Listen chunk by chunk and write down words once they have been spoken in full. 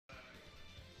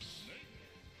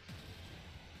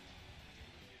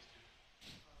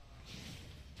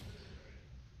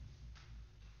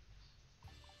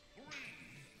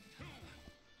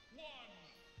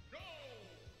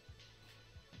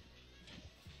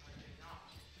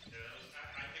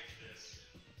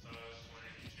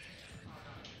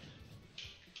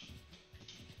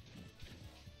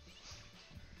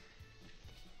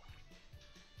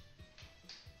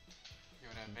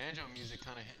banjo music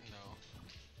kind of hitting though.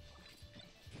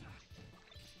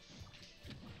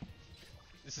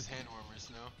 This is hand warmers,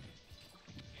 no?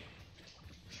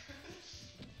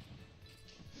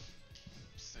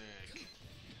 Sick.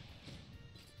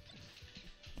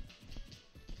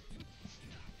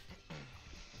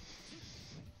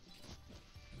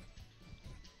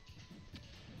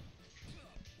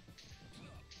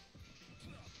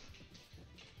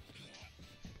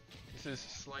 This is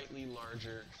slightly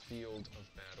larger field of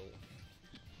battle.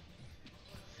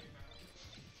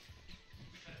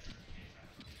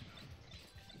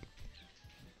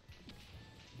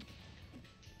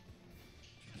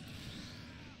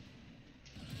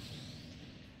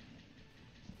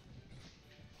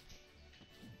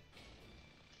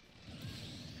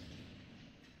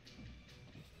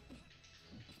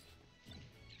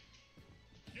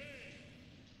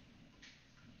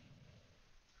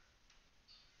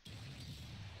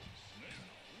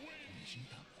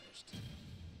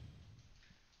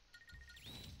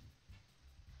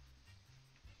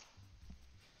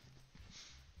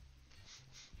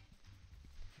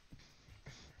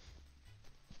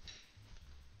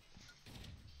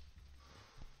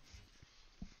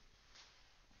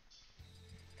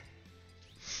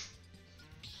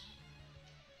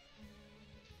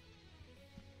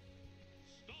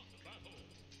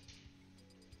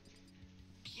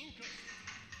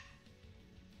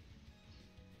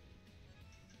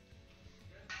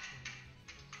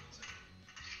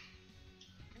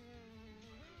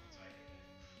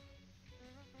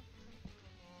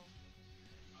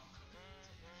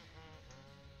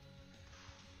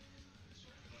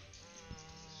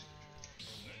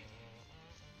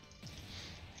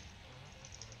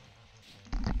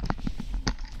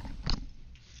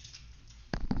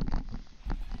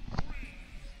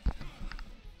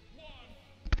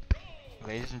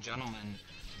 Ladies and gentlemen,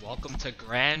 welcome to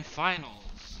Grand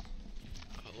Finals.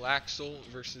 Aalaxel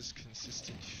versus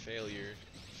consistent failure.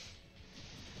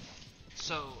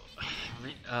 So,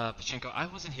 Pachinko, I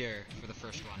wasn't here for the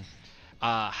first one.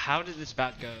 How did this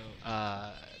bout go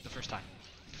the first time?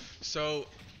 So,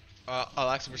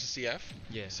 Aalaxel versus CF.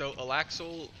 Yeah. So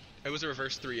Aalaxel, it was a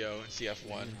reverse 3-0 and CF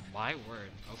won. My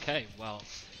word. Okay, well,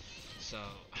 so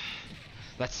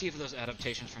let's see if those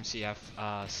adaptations from CF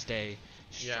stay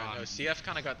strong. Yeah, no, CF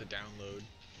kind of got the download.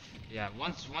 Yeah,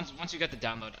 once you get the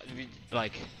download,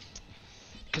 like,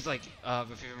 cause like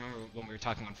if you remember when we were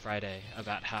talking on Friday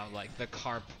about how like the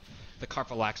carp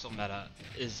Aalaxel meta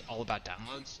is all about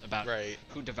downloads, about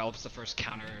who develops the first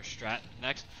counter strat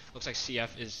next. Looks like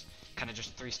CF is kind of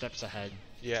just 3 steps ahead.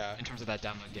 Yeah. In terms of that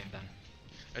download game then.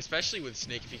 Especially with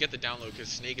Snake, if you get the download, because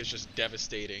Snake is just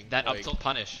devastating. That like, up tilt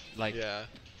punish, like. Yeah.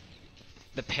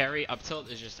 The parry up tilt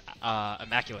is just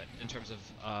immaculate in terms of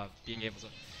being able to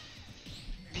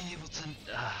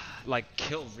like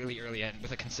kill really early and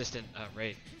with a consistent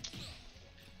rate.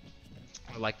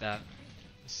 I like that.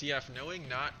 CF knowing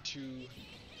not to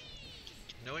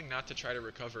try to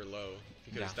recover low,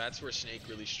 because that's where Snake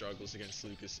really struggles against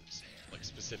Lucas, like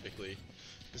specifically,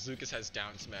 because Lucas has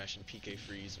down smash and PK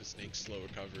freeze with Snake's slow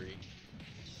recovery.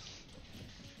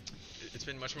 It's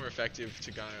been much more effective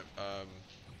to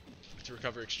to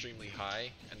recover extremely high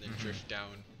and then drift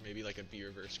down, maybe like a B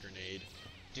reverse grenade.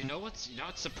 Do you know what's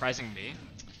surprising me?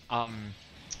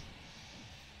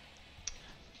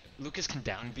 Lucas can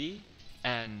down B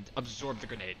and absorb the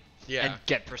grenade. Yeah. And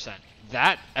get percent.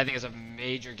 That I think is a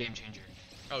major game changer.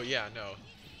 Oh yeah, no.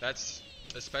 That's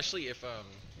especially if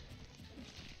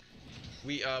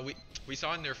we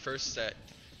saw in their first set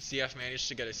CF managed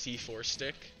to get a C4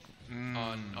 stick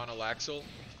on Aalaxel.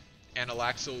 And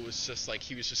Aalaxel was just like,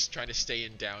 he was just trying to stay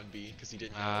in down B because he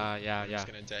didn't know he was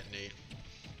going to detonate.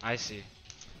 I see.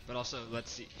 But also, let's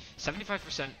see.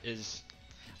 75% is,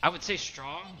 I would say,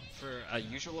 strong for a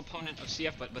usual opponent of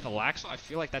CF, but with Aalaxel, I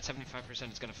feel like that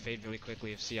 75% is going to fade really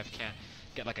quickly if CF can't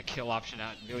get like a kill option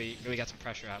out, really get some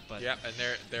pressure out. But yeah, and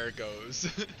there it goes.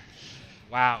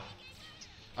 Wow.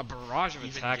 A barrage of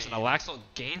attacks, and Aalaxel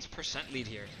gains percent lead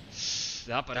here.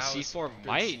 Yeah, but a C4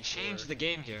 might change the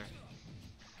game here.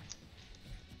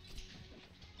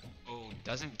 Oh,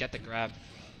 doesn't get the grab.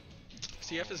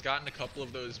 CF has gotten a couple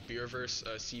of those B reverse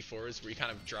C4s where he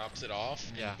kind of drops it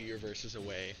off and B reverses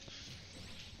away.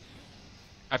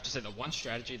 I have to say the one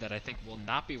strategy that I think will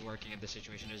not be working in this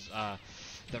situation is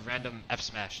the random F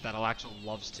smash that Aalaxel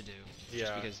loves to do. Yeah.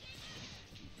 Just because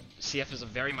CF is a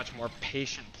very much more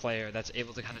patient player that's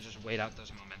able to kind of just wait out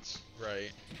those moments.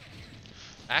 Right.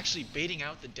 Actually baiting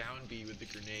out the down B with the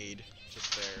grenade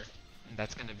just there. And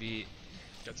that's going to be...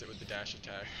 Gets it with the dash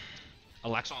attack.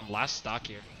 Aalaxel on last stock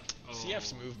here.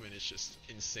 CF's movement is just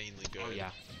insanely good. Oh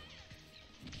yeah.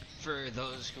 for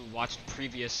those who watched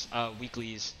previous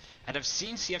weeklies and have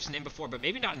seen CF's name before, but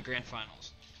maybe not in grand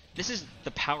finals. This is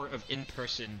the power of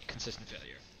in-person consistent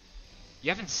failure. You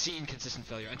haven't seen consistent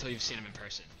failure until you've seen him in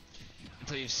person,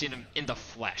 until you've seen him in the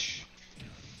flesh.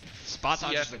 Spot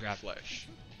dodges the grab. Flesh.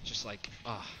 Just like,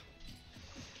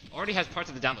 already has parts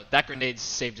of the download. That grenade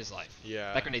saved his life.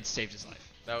 Yeah. That grenade saved his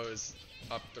life. That was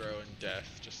up throw and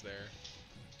death just there.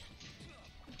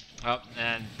 Oh,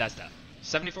 and that's that.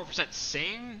 74%,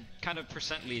 same kind of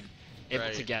percent lead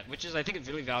able to get, which is, I think,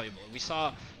 really valuable. We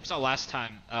saw last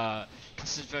time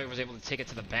consistent failure was able to take it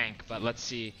to the bank, but let's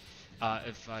see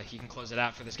if he can close it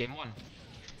out for this game 1.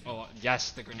 Oh,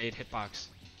 yes, the grenade hitbox.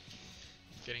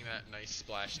 Getting that nice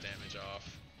splash damage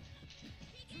off.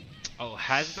 Oh,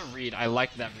 has the read. I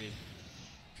like that read.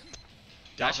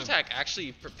 Dash attack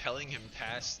actually propelling him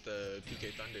past the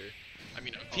PK Thunder. I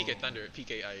mean, PK Thunder,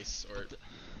 PK Ice, or...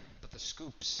 But the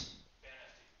scoops.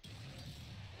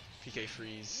 PK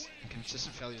Freeze. And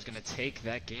consistent failure is going to take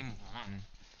that game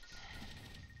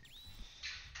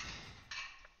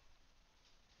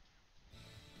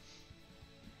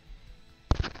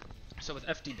 1. So with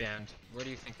FD banned, where do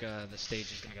you think the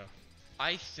stage is going to go?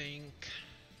 I think,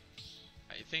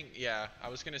 yeah, I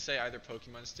was going to say either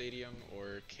Pokemon Stadium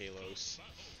or Kalos.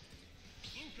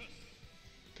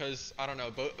 Because, I don't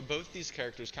know, both these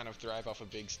characters kind of thrive off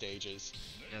of big stages.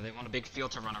 Yeah, they want a big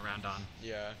field to run around on.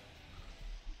 Yeah.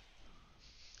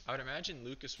 I would imagine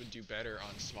Lucas would do better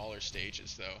on smaller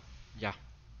stages, though. Yeah.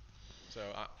 So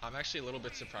I'm actually a little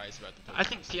bit surprised about the Pokemon I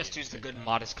think PS2 is a good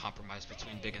modest compromise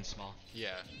between big and small. Yeah.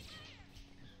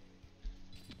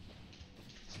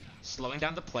 Slowing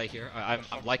down the play here, I'm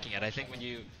liking it. I think when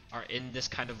you are in this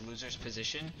kind of loser's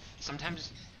position,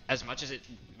 sometimes as much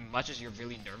as you're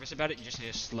really nervous about it, you just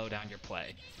need to slow down your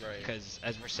play. Right. Because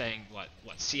as we're saying, what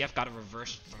CF got a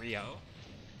reverse 3-0.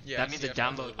 Yeah. That means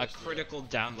a critical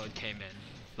download came in.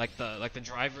 Like the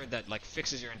driver that like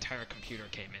fixes your entire computer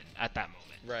came in at that moment.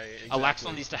 Right. Exactly.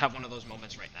 Aalaxel needs to have one of those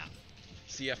moments right now.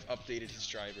 CF updated his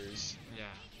drivers. Yeah.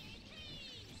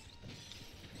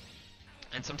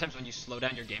 And sometimes when you slow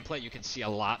down your gameplay, you can see a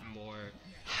lot more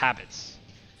habits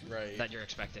that you're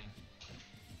expecting.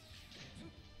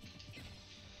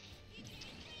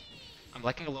 I'm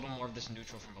liking a little more of this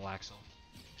neutral from Aalaxel.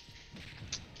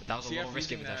 But that was a little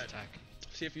risky with that attack.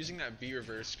 CF using that B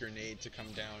reverse grenade to come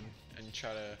down and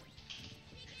try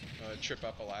to trip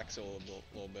up Aalaxel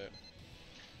a little bit.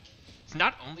 It's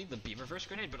not only the B reverse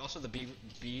grenade, but also the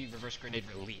B reverse grenade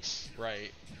release.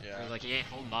 Right, yeah. Where, like, he ain't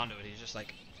holding on to it, he's just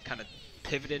like kind of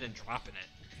pivoted and dropping it.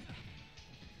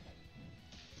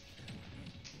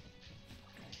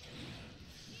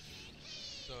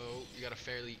 So you got a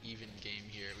fairly even game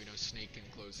here. We know Snake can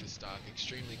close his stock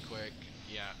extremely quick.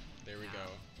 Yeah, there we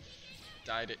go.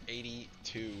 Died at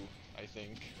 82, I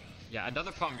think. Yeah,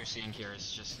 another problem you're seeing here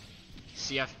is just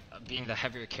CF being the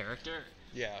heavier character.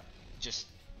 Yeah. Just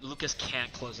Lucas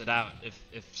can't close it out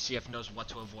if CF knows what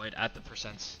to avoid at the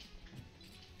percents.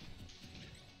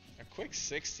 A quick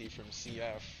 60 from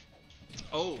CF.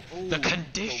 Oh, the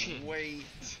condition! The weight.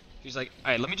 He's like,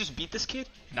 alright, let me just beat this kid.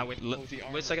 Now wait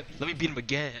a second, let me beat him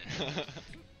again.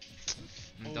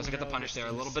 Doesn't get the punish there,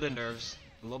 a little bit of nerves,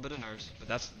 but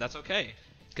that's okay.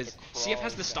 Because CF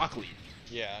has the stock lead.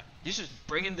 Yeah. He's just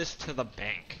bringing this to the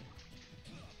bank.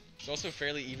 It's also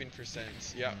fairly even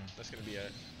percents. Yeah, that's going to be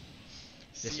it.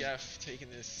 CF taking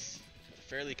this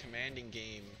fairly commanding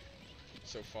game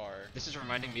so far. This is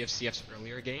reminding me of CF's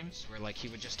earlier games, where like he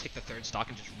would just take the third stock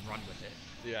and just run with it.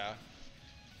 Yeah.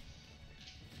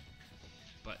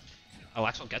 But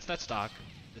Aalaxel gets that stock.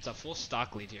 It's a full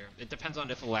stock lead here. It depends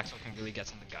on if Aalaxel can really get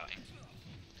something going.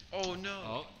 Oh no.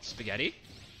 Oh, spaghetti.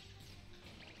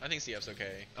 I think CF's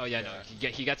okay. Oh yeah, no,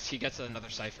 he gets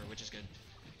another cipher, which is good.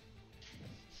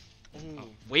 Ooh. Oh,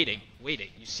 waiting.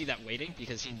 You see that waiting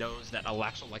because he knows that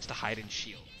Aalaxel likes to hide and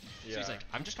shield. So he's like,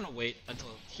 I'm just gonna wait until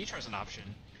he tries an option.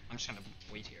 I'm just gonna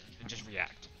wait here and just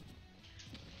react.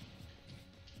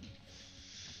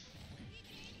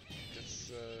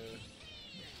 It's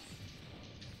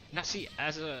now see,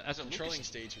 as a controlling Lucas,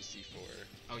 stage with C4.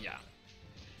 Oh yeah.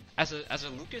 As a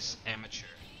Lucas amateur,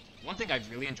 one thing I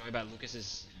really enjoy about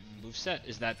Lucas's moveset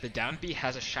is that the down B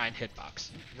has a shine hitbox.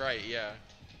 Right. Yeah.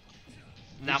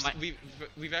 Now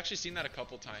we've actually seen that a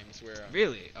couple times where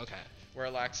really okay. Where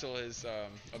Aalaxel has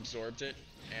absorbed it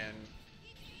and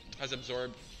has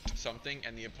absorbed something,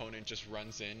 and the opponent just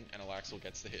runs in, and Aalaxel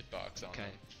gets the hitbox on him.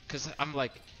 Because I'm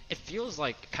like, it feels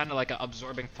like kind of like an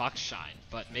absorbing fox shine,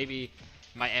 but maybe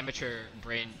my amateur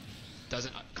brain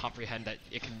doesn't comprehend that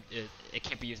it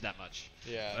can't be used that much.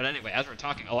 Yeah. But anyway, as we're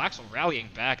talking, Aalaxel rallying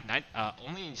back,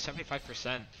 only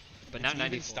 75%. But now It's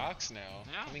 94. even stocks now.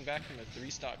 Yeah. Coming back from a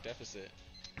 3-stock deficit.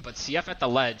 But CF at the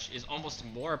ledge is almost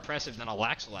more oppressive than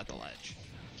Aalaxel at the ledge.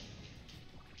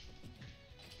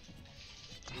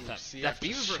 Ooh, That CF B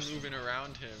just reverse moving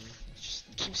around him.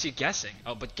 just keeps you guessing.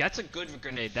 Oh, but gets a good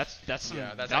grenade. That's some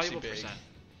that's valuable actually big. percent.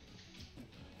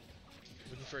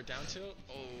 Looking for a down tilt?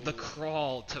 Oh. The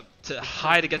crawl to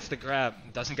hide against the grab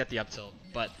doesn't get the up tilt,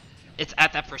 but it's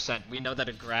at that percent. We know that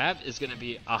a grab is going to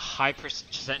be a high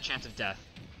percent chance of death.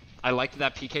 I liked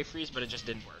that PK freeze, but it just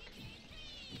didn't work.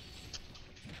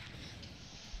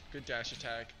 Good dash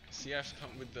attack. CF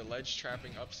come with the ledge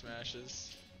trapping up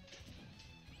smashes.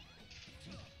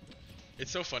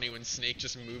 It's so funny when Snake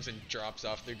just moves and drops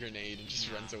off the grenade and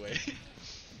just runs away.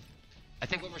 I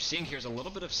think what we're seeing here is a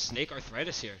little bit of Snake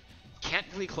arthritis here. Can't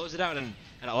really close it out, and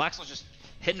Aalaxel's just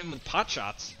hitting him with pot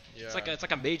shots. Yeah. It's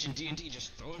like a mage in D&D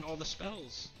just throwing all the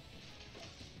spells.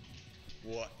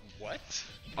 What?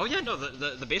 Oh yeah, no,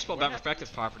 the baseball bat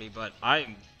refractive property, but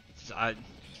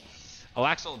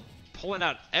Aalaxel pulling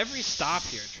out every stop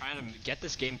here, trying to get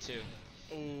this game too.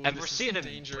 Oh, And we're seeing him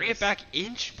bring it back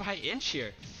inch by inch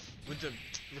here. With the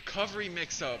recovery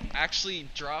mix-up, actually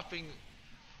dropping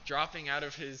out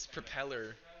of his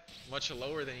propeller much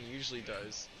lower than he usually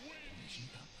does.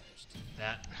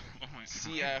 That, oh my god.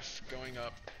 CF going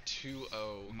up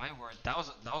 2-0. My word, that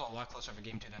was a lot closer of a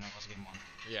game 2 than it was game 1.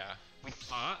 Yeah. We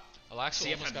thought Aalaxel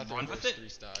CF almost had got the run with reverse it.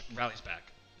 3-stock. Rallies back.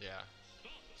 Yeah.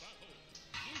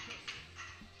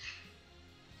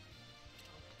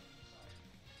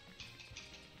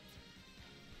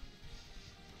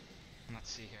 Let's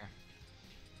see here.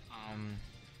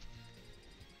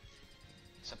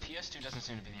 So PS2 doesn't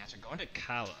seem to be the answer. Going to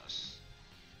Kalos.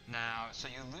 Now, so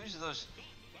you lose those.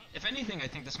 If anything, I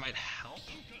think this might help.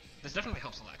 This definitely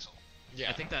helps Aalaxel. Yeah,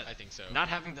 I think so. Not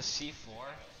having the C4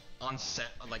 on set,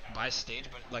 like by stage,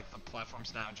 but like the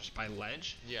platforms now just by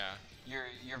ledge. Yeah.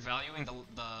 You're valuing the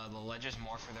ledges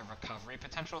more for their recovery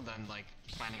potential than like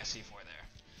planting a C4 there.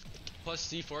 Plus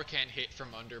C4 can't hit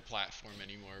from under platform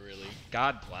anymore, really.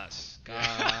 God bless.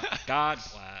 God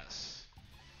bless.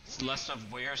 It's less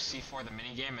of where's C4 the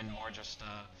minigame and more just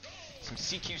some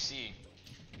CQC.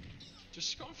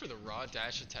 Just going for the raw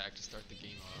dash attack to start the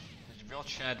game off. There's a real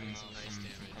Chad move some nice from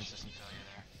damage. consistent failure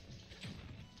there.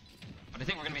 But I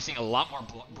think we're going to be seeing a lot more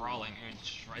brawling.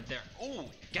 It's right there. Oh,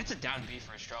 gets it down B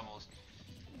for his troubles.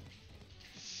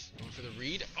 Going for the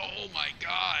read. Oh my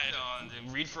god!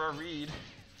 Read for a read.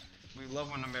 We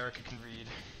love when America can read.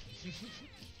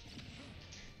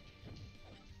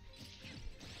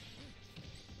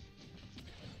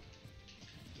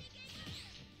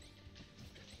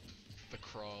 The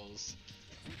crawls.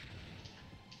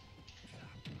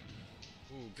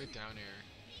 Ooh, good down air.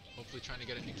 Hopefully trying to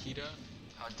get a Nikita.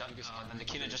 The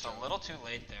Nikita just a little too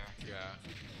late there. Yeah.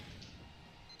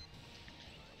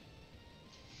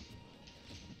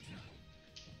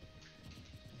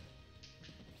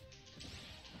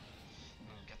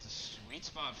 Gets a sweet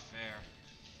spot fair.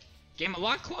 Game a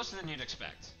lot closer than you'd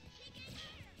expect.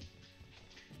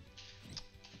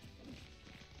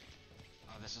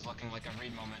 Oh, this is looking like a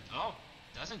read moment. Oh,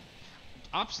 doesn't.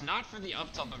 Opts not for the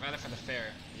up tilt, but rather for the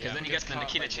fair. Because then he gets the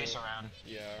Nikita chase around.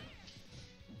 Yeah.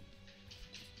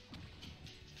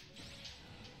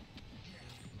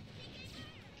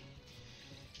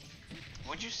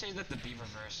 Would you say that the B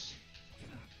reverse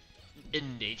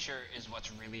in nature is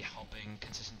what's really helping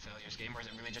consistent failure's game, or is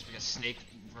it really just because Snake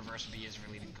reverse B is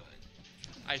really good?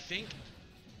 I think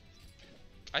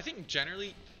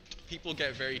generally people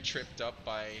get very tripped up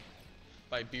by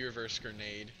B reverse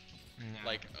grenade. Yeah.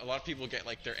 Like a lot of people get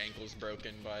like their ankles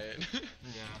broken by it.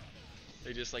 Yeah.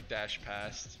 They just like dash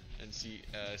past and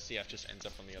CF just ends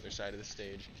up on the other side of the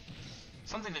stage.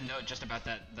 Something to note just about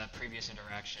that previous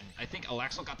interaction. I think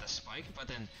Aalaxel got the spike, but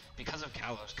then because of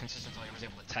Kalos, consistent failure was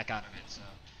able to tech out of it. So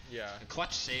yeah, a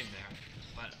clutch save there.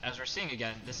 But as we're seeing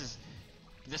again, this is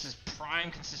prime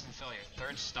consistent failure.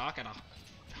 Third stock at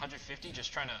 150,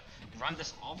 just trying to run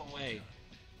this all the way.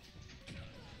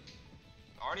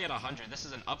 Already at 100. This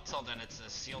is an up tilt and it's a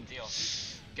sealed deal.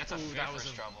 Gets a fair that was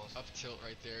first an troubles. up tilt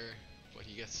right there, but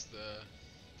he gets the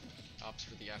ops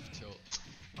for the F tilt.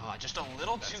 Just a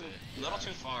little too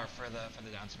far for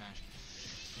the down smash.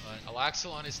 But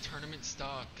Aalaxel on his tournament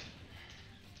stock.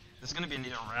 This is gonna need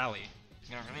a rally.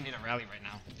 He's gonna really need a rally right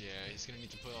now. Yeah, he's gonna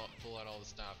need to pull out all the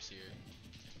stops here.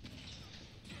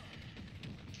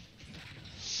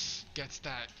 Gets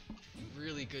that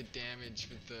really good damage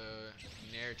with the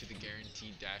nair to the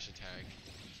guaranteed dash attack.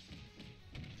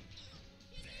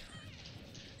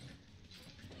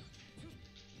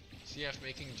 CF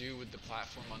making do with the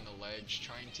platform on the ledge,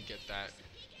 trying to get that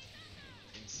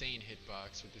insane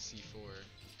hitbox with the C4.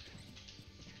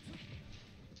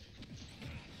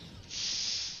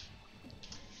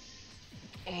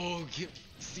 Oh, get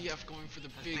CF going for the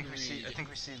big read. I think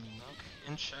we see Luke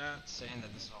in chat saying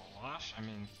that this is a wash. I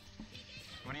mean,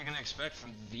 what are you gonna expect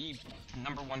from the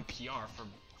 #1 PR for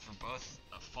both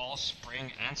fall,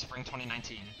 spring, and spring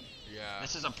 2019? Yeah.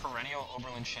 This is a perennial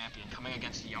Oberlin champion coming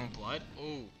against young blood.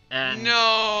 Oh. And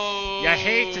no. you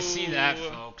hate to see that,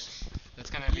 folks. That's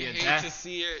gonna be a death. To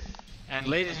see it. And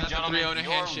ladies and gentlemen, your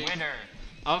handshake. winner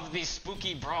of the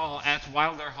spooky brawl at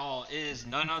Wilder Hall is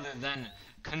none other than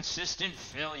Consistent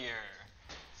Failure.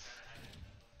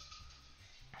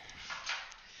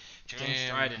 James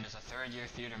Dryden is a third-year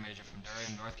theater major from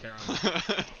Durham, North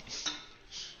Carolina.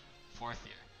 Fourth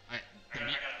year.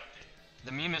 Alright,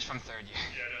 the meme is from third year.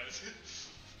 Yeah, it is.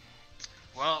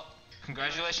 Well,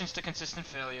 congratulations to Consistent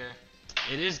Failure.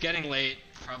 It is getting late,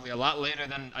 probably a lot later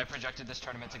than I projected this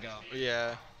tournament to go.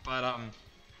 Yeah. But 8 o'clock.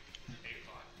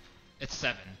 It's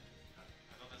 7. I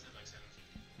thought that said like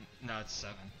 7:50. No, it's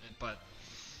 7. But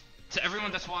to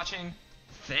everyone that's watching,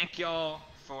 thank y'all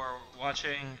for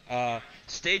watching.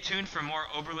 Stay tuned for more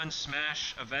Oberlin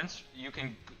Smash events.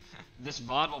 This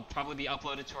VOD will probably be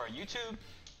uploaded to our YouTube.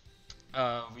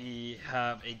 We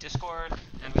have a Discord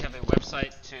and we have a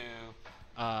website to,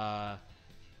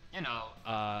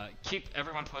 keep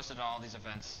everyone posted on all these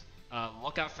events.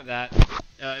 Look out for that.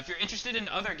 If you're interested in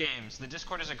other games, the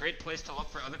Discord is a great place to look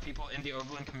for other people in the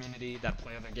Oberlin community that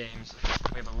play other games.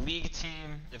 We have a league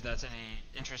team, if that's any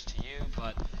interest to you.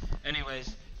 But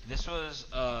anyways, this was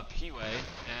P-Way,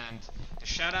 and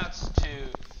shout-outs to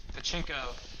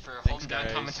Pachinko for holding down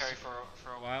commentary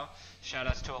for a while.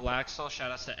 Shout-outs to Aalaxel.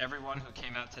 Shout-outs to everyone who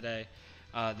came out today.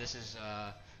 This is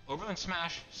Oberlin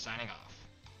Smash signing off.